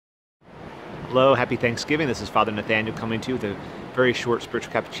Hello, happy Thanksgiving. This is Father Nathaniel coming to you with a very short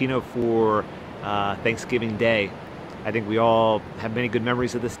spiritual cappuccino for Thanksgiving Day. I think we all have many good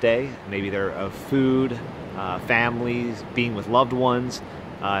memories of this day. Maybe they're of food, families, being with loved ones,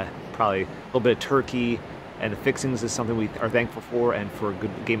 probably a little bit of turkey, and the fixings is something we are thankful for, and for a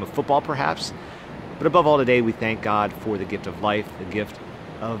good game of football perhaps. But above all today, we thank God for the gift of life, the gift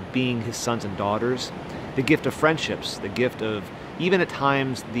of being His sons and daughters, the gift of friendships, the gift of even at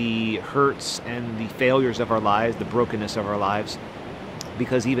times the hurts and the failures of our lives, the brokenness of our lives,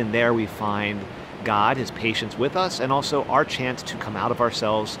 because even there we find God, His patience with us, and also our chance to come out of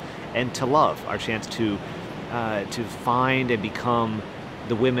ourselves and to love, our chance to find and become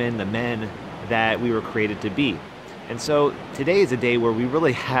the women, the men that we were created to be. And so today is a day where we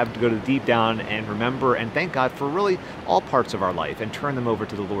really have to go to deep down and remember and thank God for really all parts of our life and turn them over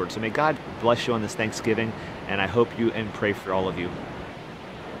to the Lord. So may God bless you on this Thanksgiving, and I hope you and pray for all of you.